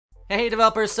Hey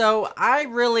developers, so I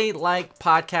really like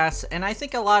podcasts and I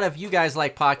think a lot of you guys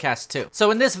like podcasts too.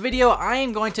 So in this video, I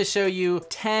am going to show you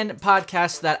 10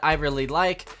 podcasts that I really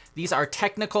like. These are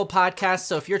technical podcasts,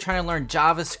 so if you're trying to learn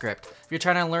JavaScript, if you're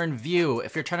trying to learn Vue,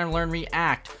 if you're trying to learn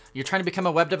React, you're trying to become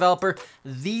a web developer,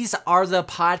 these are the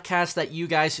podcasts that you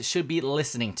guys should be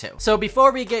listening to. So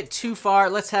before we get too far,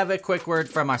 let's have a quick word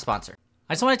from our sponsor.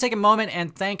 I just want to take a moment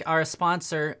and thank our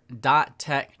sponsor,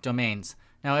 .tech Domains.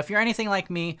 Now, if you're anything like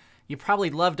me, you probably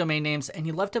love domain names and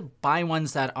you love to buy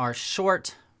ones that are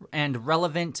short and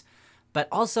relevant, but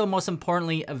also most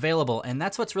importantly, available. And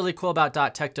that's what's really cool about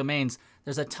 .tech Domains.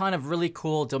 There's a ton of really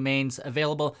cool domains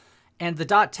available. And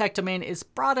the .tech domain is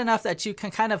broad enough that you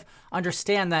can kind of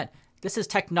understand that this is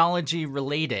technology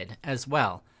related as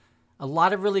well. A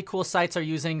lot of really cool sites are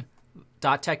using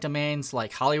 .tech domains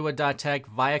like Hollywood.tech,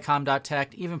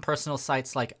 Viacom.tech, even personal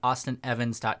sites like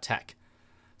AustinEvans.tech.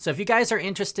 So if you guys are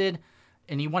interested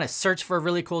and you want to search for a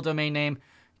really cool domain name,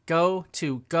 go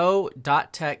to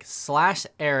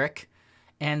go.tech/Erik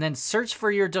and then search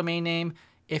for your domain name.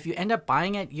 If you end up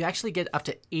buying it, you actually get up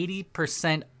to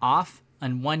 80% off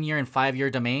on 1 year and 5 year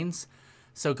domains.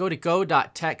 So go to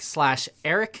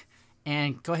go.tech/Erik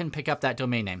and go ahead and pick up that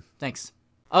domain name. Thanks.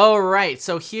 All right,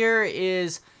 so here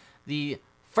is the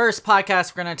first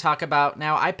podcast we're going to talk about.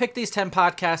 Now, I picked these 10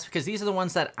 podcasts because these are the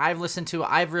ones that I've listened to,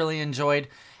 I've really enjoyed.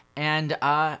 And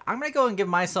I'm going to go and give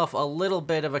myself a little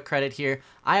bit of a credit here.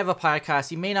 I have a podcast.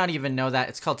 You may not even know that.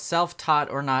 It's called Self-Taught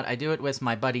or Not. I do it with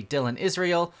my buddy Dylan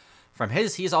Israel.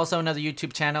 He's also another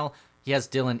YouTube channel. He has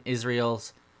Dylan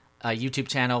Israel's YouTube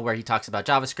channel where he talks about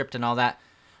JavaScript and all that.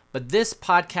 But this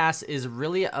podcast is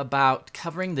really about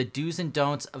covering the do's and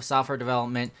don'ts of software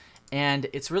development. And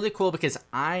it's really cool because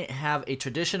I have a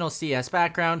traditional CS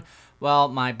background, while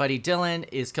my buddy Dylan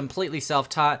is completely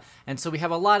self-taught. And so we have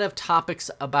a lot of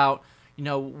topics about,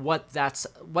 what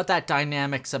that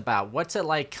dynamic's about. What's it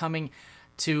like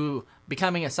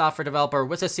becoming a software developer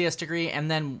with a CS degree,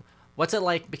 and then what's it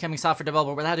like becoming a software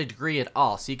developer without a degree at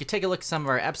all? So you could take a look at some of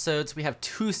our episodes. We have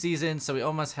 2 seasons, so we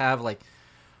almost have like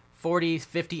 40,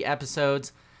 50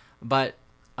 episodes. But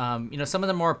some of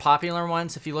the more popular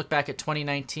ones, if you look back at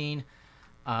 2019,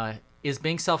 is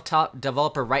being self-taught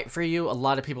developer right for you? A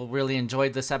lot of people really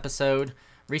enjoyed this episode.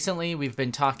 Recently, we've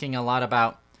been talking a lot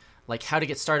about like how to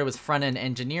get started with front-end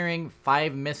engineering,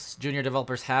 5 myths junior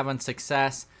developers have on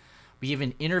success. We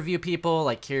even interview people,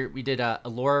 like here we did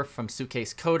Laura from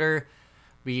Suitcase Coder.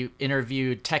 We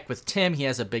interviewed Tech with Tim. He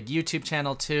has a big YouTube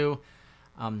channel too.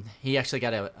 He actually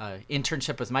got an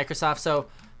internship with Microsoft. So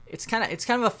it's kind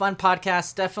of a fun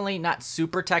podcast. Definitely not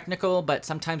super technical, but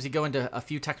sometimes you go into a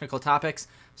few technical topics.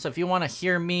 So if you want to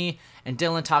hear me and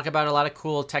Dylan talk about a lot of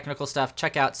cool technical stuff,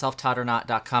 check out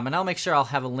selftaughtornot.com, and I'll make sure I'll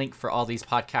have a link for all these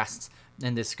podcasts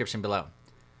in the description below.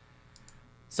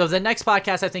 So the next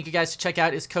podcast I think you guys should check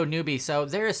out is Code Newbie. So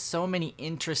there is so many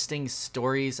interesting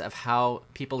stories of how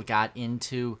people got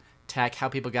into tech, how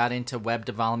people got into web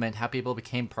development, how people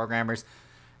became programmers.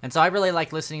 And so I really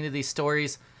like listening to these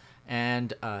stories.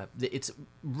 And it's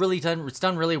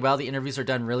done really well. The interviews are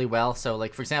done really well. So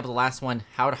like, for example, the last one,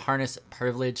 how to harness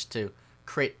privilege to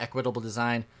create equitable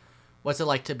design. What's it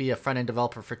like to be a front-end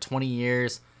developer for 20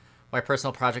 years? Why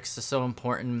personal projects are so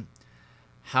important.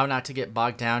 How not to get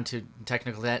bogged down to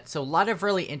technical debt. So a lot of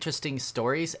really interesting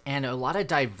stories, and a lot of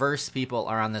diverse people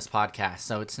are on this podcast.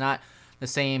 So it's not the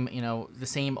same, the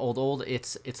same old.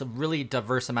 It's a really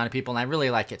diverse amount of people, and I really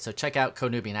like it. So check out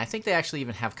Code Newbie, and I think they actually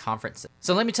even have conferences.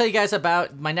 So let me tell you guys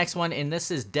about my next one, and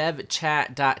this is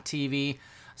devchat.tv.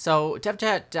 So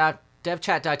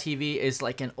devchat.tv is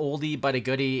like an oldie but a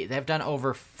goodie. They've done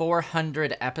over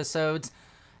 400 episodes,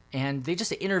 and they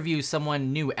just interview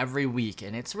someone new every week,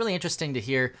 and it's really interesting to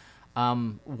hear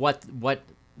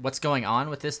what's going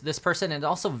on with this person, and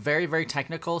also very, very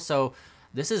technical. So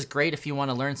this is great if you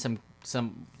want to learn some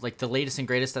like the latest and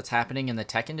greatest that's happening in the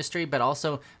tech industry, but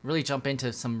also really jump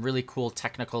into some really cool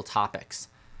technical topics.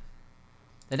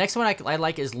 The next one I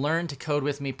like is Learn to Code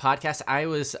With Me podcast. I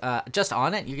was just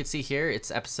on it. You can see here,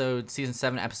 it's season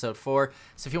 7, episode 4.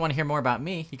 So if you want to hear more about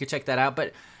me, you can check that out.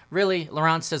 But really,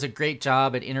 Laurence does a great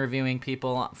job at interviewing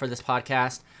people for this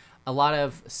podcast. A lot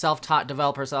of self-taught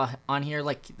developers on here.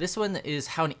 Like this one is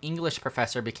how an English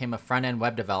professor became a front-end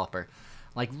web developer.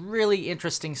 Like really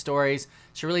interesting stories.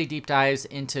 She really deep dives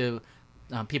into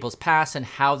people's past and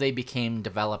how they became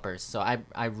developers. So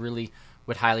I really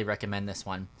would highly recommend this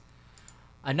one.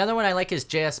 Another one I like is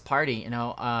JsParty.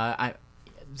 I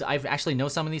actually know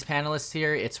some of these panelists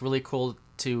here. It's really cool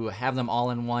to have them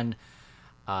all in one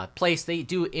place. They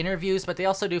do interviews, but they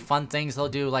also do fun things. They'll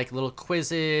do like little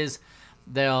quizzes.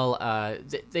 They'll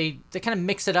they kind of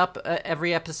mix it up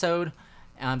every episode.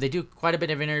 They do quite a bit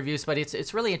of interviews, but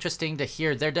it's really interesting to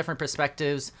hear their different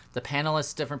perspectives, the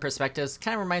panelists' different perspectives.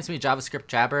 Kind of reminds me of JavaScript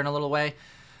Jabber in a little way.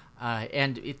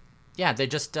 It's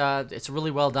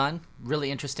really well done,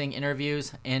 really interesting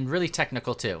interviews, and really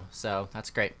technical too. So that's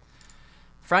great.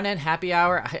 Front End Happy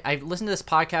Hour. I listened to this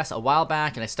podcast a while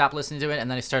back, and I stopped listening to it,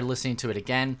 and then I started listening to it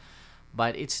again.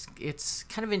 But it's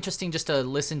kind of interesting just to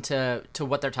listen to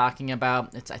what they're talking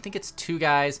about. I think it's two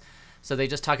guys. So they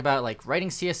just talk about like writing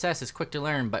CSS is quick to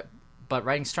learn, but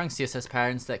writing strong CSS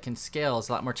patterns that can scale is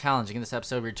a lot more challenging. In this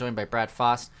episode, we're joined by Brad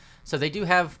Faust. So they do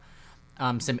have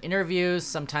some interviews.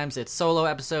 Sometimes it's solo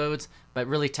episodes, but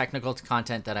really technical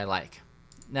content that I like.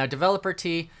 Now, Developer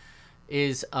Tea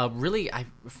is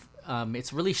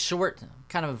it's really short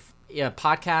kind of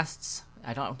podcasts.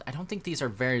 I don't think these are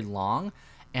very long,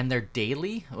 and they're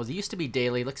daily. Well, they used to be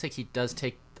daily. Looks like he does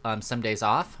take some days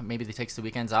off. Maybe he takes the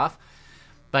weekends off.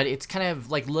 But it's kind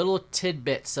of like little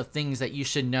tidbits of things that you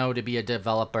should know to be a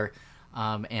developer,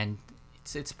 and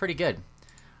it's pretty good.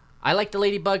 I like the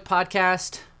Ladybug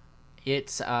Podcast.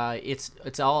 It's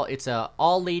a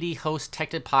all lady host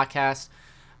tech podcast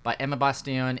by Emma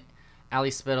Bastion,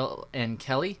 Ali Spittle, and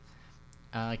Kelly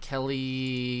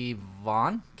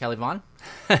Vaughn,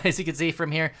 as you can see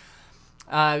from here.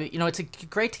 It's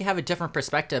great to have a different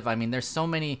perspective. I mean, there's so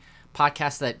many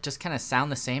podcasts that just kind of sound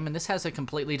the same, and this has a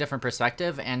completely different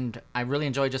perspective, and I really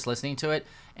enjoy just listening to it.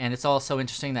 And it's also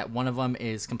interesting that one of them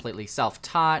is completely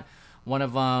self-taught, one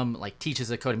of them like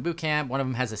teaches a coding bootcamp, one of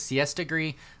them has a CS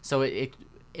degree, so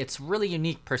it's really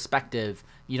unique perspective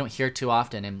you don't hear too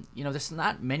often. And there's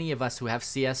not many of us who have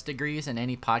CS degrees, and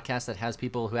any podcast that has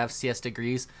people who have CS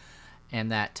degrees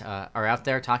and that are out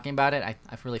there talking about it, I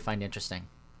really find interesting.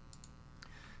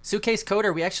 Suitcase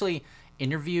Coder, we actually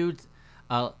interviewed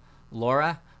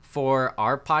Laura for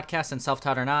our podcast and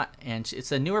Self-Taught or Not, and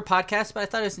it's a newer podcast, but I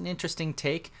thought it was an interesting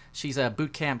take. She's a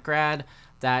bootcamp grad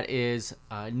that is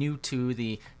new to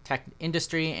the tech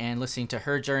industry, and listening to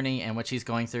her journey and what she's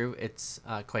going through, it's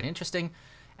quite interesting.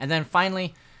 And then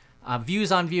finally,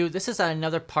 Views on View. This is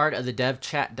another part of the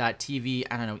devchat.tv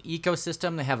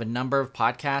ecosystem. They have a number of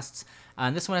podcasts,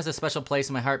 and this one has a special place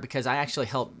in my heart because I actually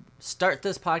helped start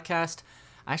this podcast.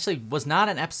 I actually was not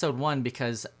on episode 1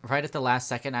 because right at the last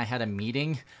second I had a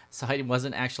meeting, so I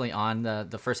wasn't actually on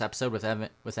the first episode with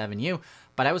Evan Yu,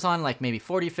 but I was on like maybe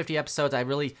 40, 50 episodes. I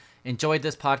really enjoyed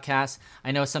this podcast.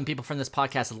 I know some people from this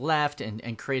podcast left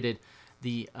and created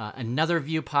the Another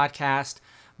View podcast,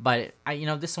 but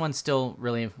this one still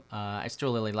really, I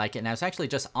still really like it, and I was actually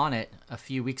just on it a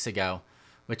few weeks ago,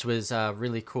 which was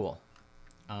really cool.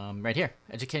 Right here,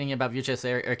 educating you about Vue.js,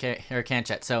 Erik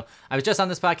Hanchet. So I was just on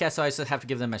this podcast, so I just have to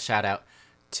give them a shout out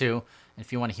too. And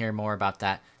if you want to hear more about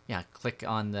that, click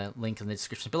on the link in the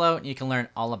description below, and you can learn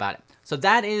all about it. So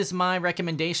that is my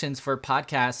recommendations for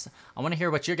podcasts. I want to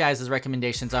hear what your guys'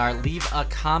 recommendations are. Leave a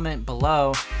comment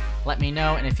below. Let me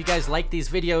know. And if you guys like these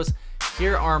videos,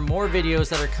 here are more videos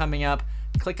that are coming up.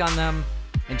 Click on them.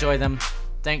 Enjoy them.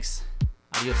 Thanks.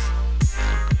 Adios.